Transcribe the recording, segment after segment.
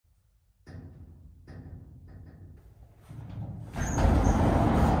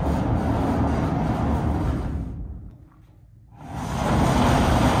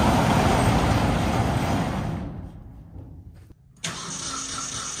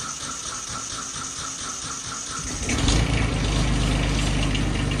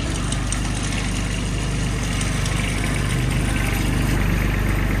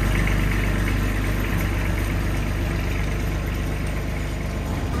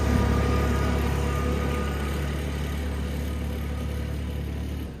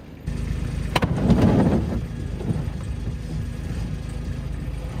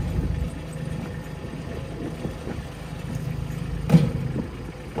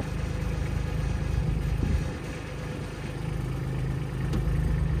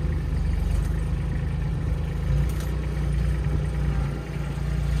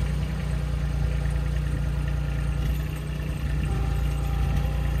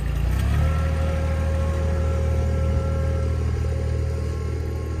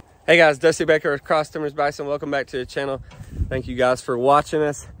Hey guys, Dusty Baker with Cross Timbers Bison. Welcome back to the channel. Thank you guys for watching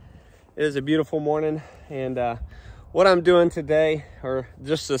us. It is a beautiful morning, and what I'm doing today, or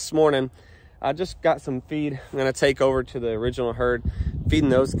just this morning, I just got some feed. I'm gonna take over to the original herd, feeding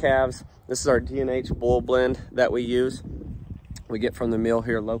those calves. This is our D&H bull blend that we use. We get from the mill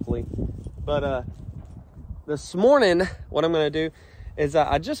here locally. But this morning, what I'm gonna do is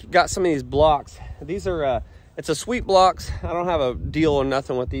I just got some of these blocks. These are it's a sweet blocks. I don't have a deal or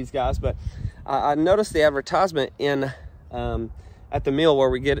nothing with these guys, but I noticed the advertisement in at the mill where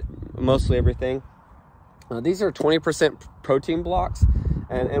we get mostly everything. These are 20% protein blocks,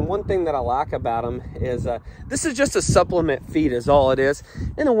 and one thing that I like about them is this is just a supplement feed is all it is.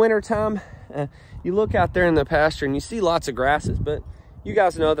 In the wintertime, you look out there in the pasture and you see lots of grasses, but you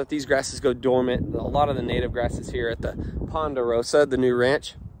guys know that these grasses go dormant. A lot of the native grasses here at the Ponderosa, the new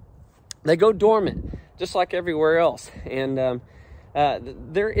ranch, they go dormant just like everywhere else. And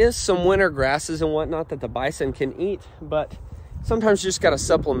there is some winter grasses and whatnot that the bison can eat, but sometimes you just got to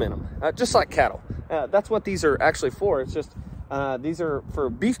supplement them, just like cattle. That's what these are actually for. It's just these are for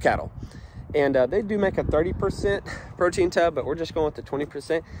beef cattle, and they do make a 30% protein tub, but we're just going with the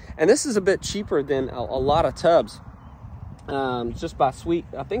 20%. And this is a bit cheaper than a lot of tubs, just by Sweet.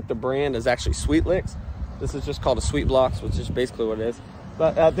 I think the brand is actually Sweet Licks. This is just called a Sweet Blocks, which is basically what it is.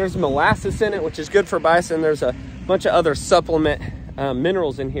 But there's molasses in it, which is good for bison. There's a bunch of other supplement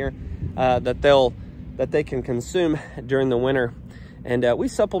minerals in here that they can consume during the winter. And we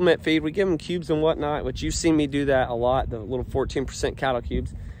supplement feed. We give them cubes and whatnot, which you've seen me do that a lot, the little 14% cattle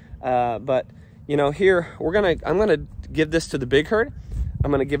cubes. But you know, here I'm gonna give this to the big herd. I'm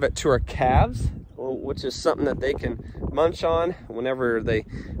gonna give it to our calves, which is something that they can munch on whenever they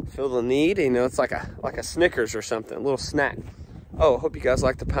feel the need. You know, it's like a Snickers or something, a little snack. Oh, I hope you guys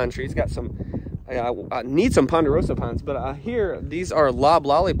like the pine trees. Got some, I need some Ponderosa pines, but here, these are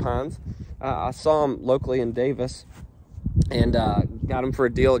loblolly pines. I saw them locally in Davis, and got them for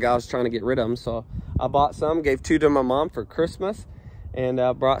a deal. A guy was trying to get rid of them, so I bought some, gave 2 to my mom for Christmas, and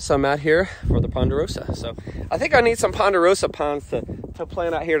brought some out here for the Ponderosa. So I think I need some Ponderosa pines to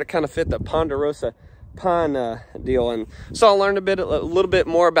plant out here to kind of fit the Ponderosa pine deal. And so I learned a little bit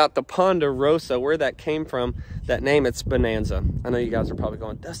more about the Ponderosa, where that came from. That name, it's Bonanza. I know you guys are probably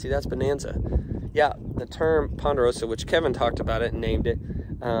going, Dusty, that's Bonanza. Yeah, the term Ponderosa, which Kevin talked about it and named it,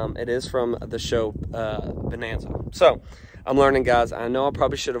 it is from the show Bonanza. So I'm learning, guys. I know I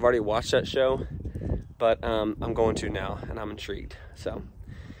probably should have already watched that show, but I'm going to now, and I'm intrigued. So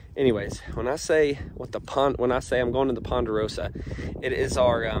anyways, when I say I'm going to the Ponderosa, it is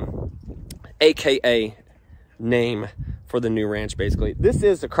our AKA name for the new ranch. Basically, this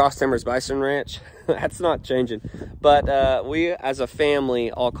is the Cross Timbers Bison Ranch. That's not changing, but we as a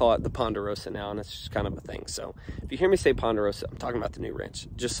family all call it the Ponderosa now, and it's just kind of a thing. So if you hear me say Ponderosa, I'm talking about the new ranch,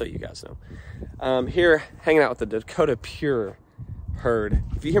 just so you guys know. Here hanging out with the Dakota Pure herd.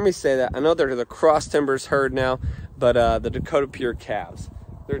 If you hear me say that, I know they're the Cross Timbers herd now, but the Dakota Pure calves,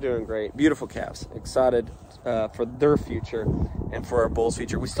 they're doing great. Beautiful calves. Excited for their future and for our bull's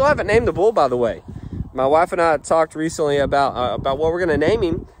future. We still haven't named the bull, by the way. My wife and I had talked recently about what we're gonna name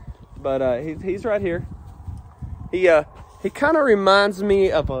him, but he's right here. He kind of reminds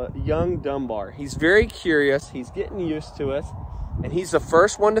me of a young Dunbar. He's very curious. He's getting used to us, and he's the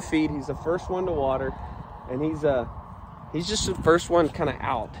first one to feed. He's the first one to water, and he's just the first one kind of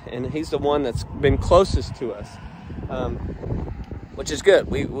out, and he's the one that's been closest to us, which is good.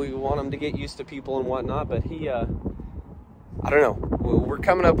 We want him to get used to people and whatnot, but he I don't know. We're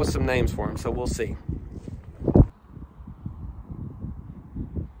coming up with some names for him, so we'll see.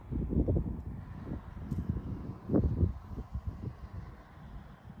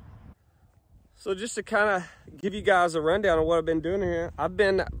 So just to kind of give you guys a rundown of what I've been doing here, I've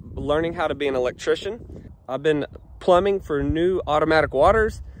been learning how to be an electrician. I've been plumbing for new automatic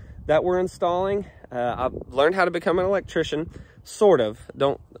waters that we're installing. I've learned how to become an electrician, sort of.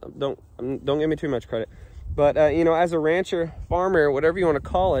 Don't give me too much credit. But you know, as a rancher, farmer, whatever you want to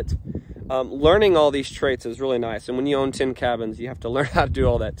call it, learning all these traits is really nice. And when you own 10 cabins, you have to learn how to do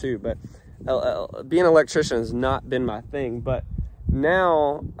all that too. But being an electrician has not been my thing. But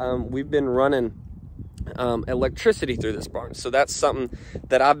now we've been running electricity through this barn, so that's something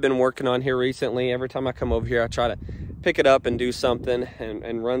that I've been working on here recently. Every time I come over here, I try to pick it up and do something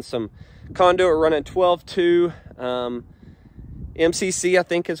and run some conduit. Running 12-2 MCC, I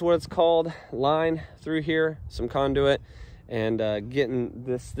think is what it's called, line through here, some conduit, and getting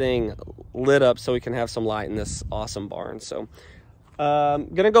this thing lit up so we can have some light in this awesome barn. So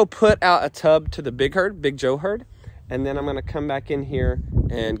gonna go put out a tub to the big herd, Big Joe herd, and then I'm gonna come back in here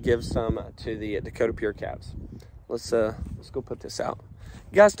and give some to the Dakota Pure calves. Let's go put this out.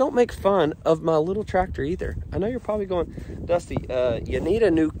 Guys, don't make fun of my little tractor either. I know you're probably going, Dusty, you need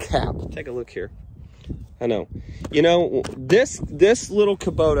a new cap. Take a look here. I know. You know, this little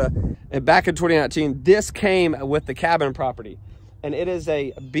Kubota, back in 2019, this came with the cabin property. And it is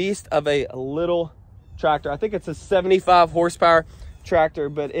a beast of a little tractor. I think it's a 75 horsepower tractor,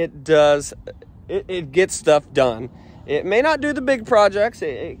 but it does, it gets stuff done. It may not do the big projects.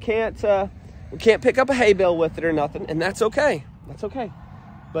 We can't pick up a hay bale with it or nothing, and that's okay. That's okay.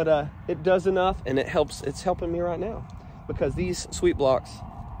 But it does enough, and it helps. It's helping me right now because these sweet blocks,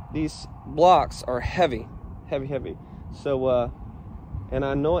 these blocks are heavy, heavy. So, and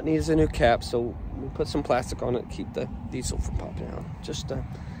I know it needs a new cap, so we put some plastic on it to keep the diesel from popping out. Just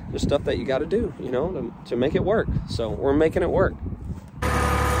stuff that you got to do, you know, to make it work. So we're making it work. Where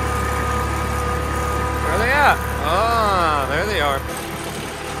are they at? Ah, there they are.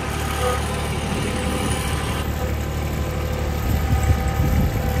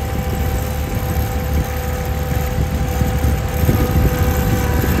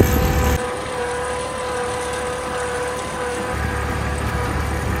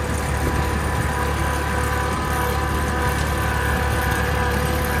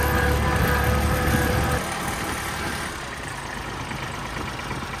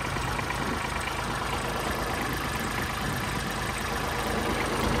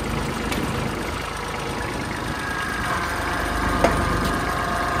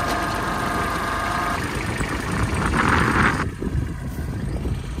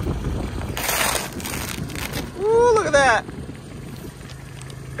 That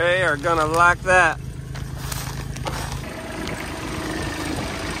they are gonna like that.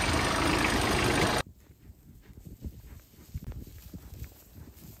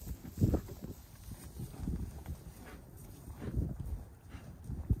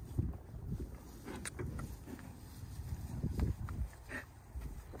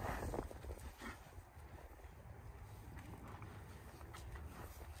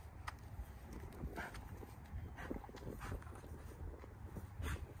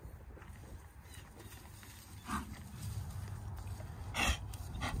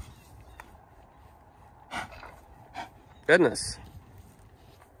 Goodness.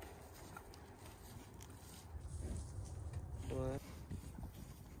 What?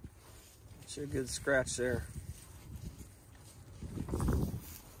 It's a good scratch there.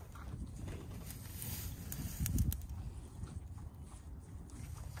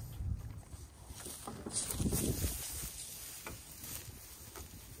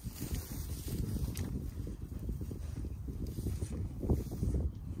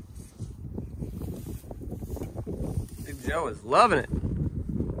 Joe is loving it.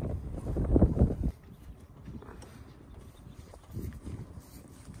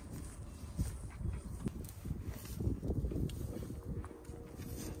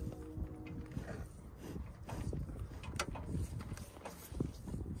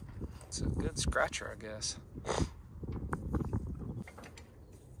 It's a good scratcher, I guess.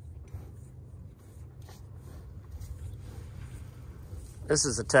 This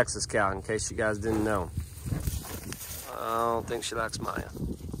is a Texas cow, in case you guys didn't know. I don't think she likes Maya.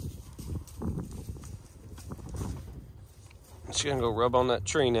 She's gonna go rub on that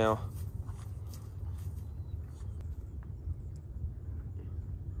tree now.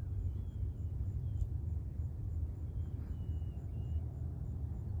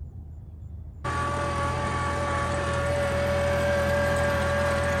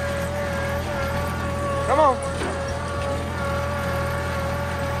 Come on.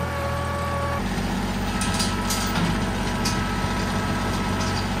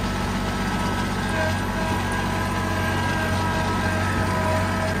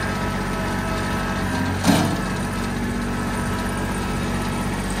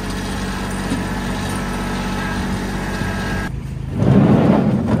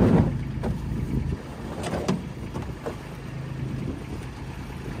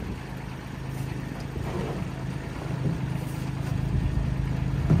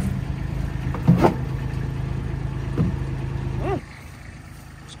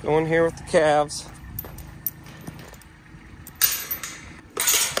 Go in here with the calves.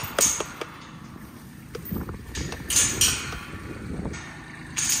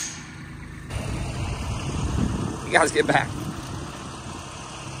 You guys get back.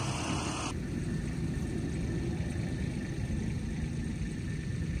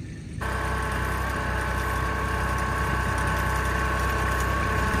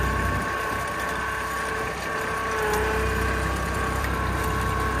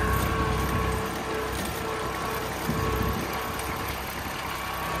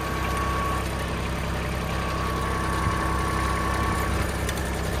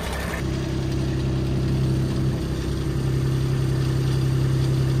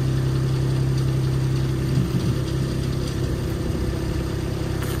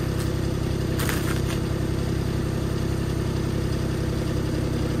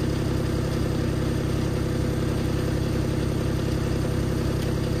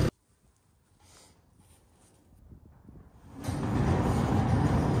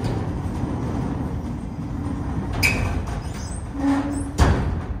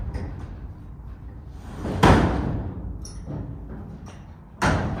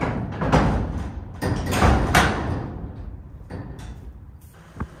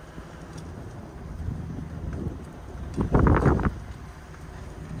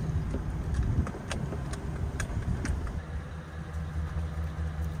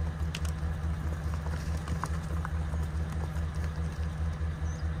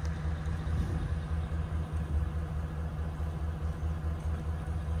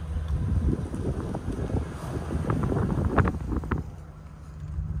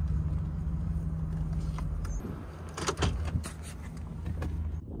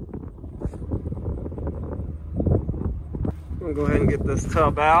 me go ahead and get this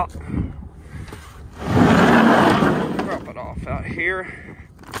tub out. Drop it off out here.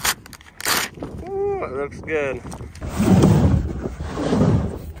 Ooh, it looks good.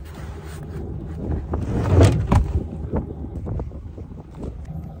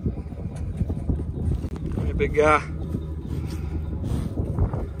 Hey, big guy.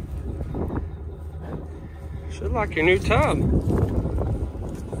 Should like your new tub.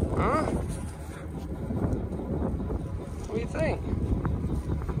 Huh? What do you think?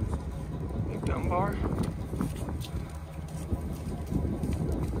 Big dumb bar.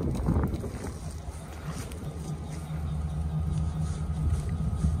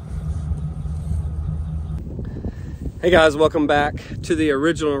 Hey guys, welcome back to the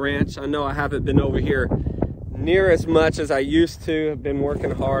original ranch. I know I haven't been over here near as much as I used to. I've been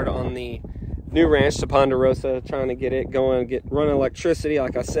working hard on the new ranch to Ponderosa, trying to get it going, run electricity,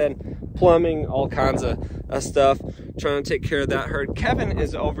 like I said, plumbing, all kinds of stuff, trying to take care of that herd. Kevin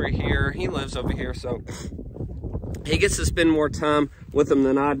is over here. He lives over here, so he gets to spend more time with them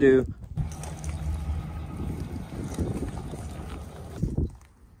than I do.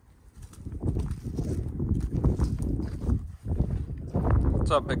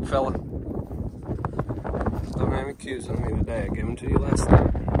 What's up, big fella? Don't have any cues on me today. I gave them to you last night.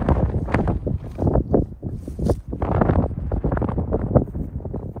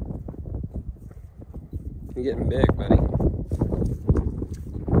 You're getting big, buddy.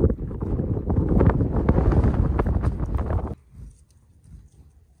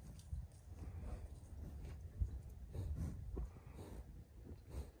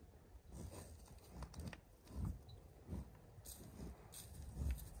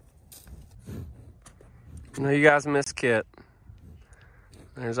 I know you guys miss Kit.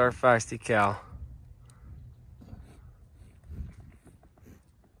 There's our feisty cow.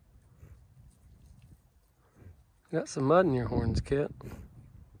 Got some mud in your horns, Kit.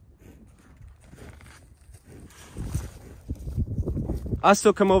 I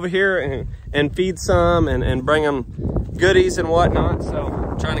still come over here and feed some and bring them goodies and whatnot. So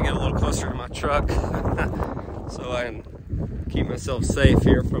I'm trying to get a little closer to my truck so I can keep myself safe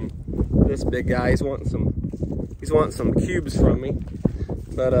here from this big guy. He's wanting some cubes from me,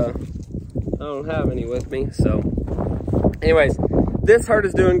 but I don't have any with me. So anyways, this herd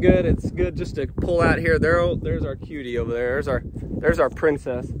is doing good. It's good just to pull out here. There's our cutie over there. There's our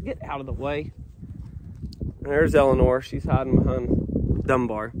princess. Get out of the way. There's Eleanor. She's hiding behind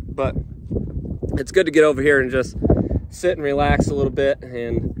Dunbar. But it's good to get over here and just sit and relax a little bit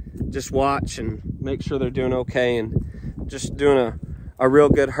and just watch and make sure they're doing okay, and just doing a real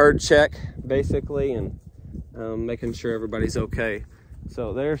good herd check basically, and making sure everybody's okay.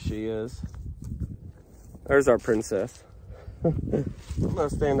 So there she is. There's our princess. I'm gonna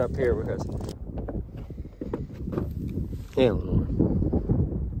stand up here because Eleanor.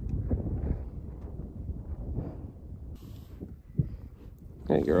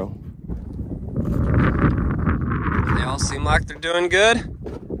 Hey girl. They all seem like they're doing good.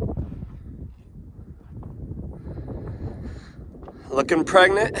 Looking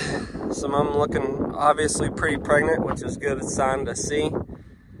pregnant. Some of them looking obviously pretty pregnant, which is good. It's a sign to see.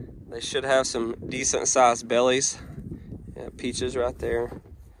 They should have some decent sized bellies. Yeah, Peaches right there.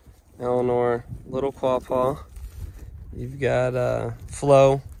 Eleanor, little quapaw. You've got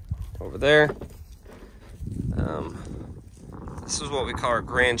Flo over there. This is what we call our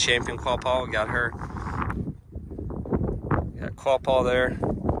grand champion quapaw. We got her. We got quapaw there.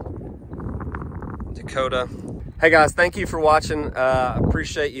 Dakota. Hey guys, thank you for watching.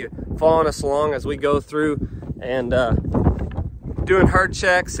 Appreciate you following us along as we go through and doing herd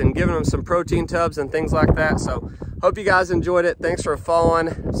checks and giving them some protein tubs and things like that. So hope you guys enjoyed it. Thanks for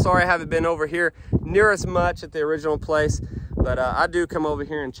following. Sorry I haven't been over here near as much at the original place, but I do come over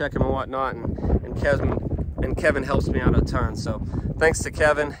here and check them and whatnot, and Kevin helps me out a ton. So thanks to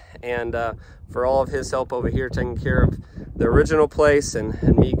Kevin and for all of his help over here taking care of the original place and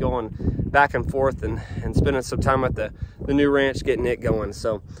me going back and forth and spending some time at the new ranch getting it going.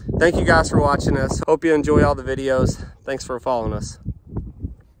 So thank you guys for watching us. Hope you enjoy all the videos. Thanks for following us.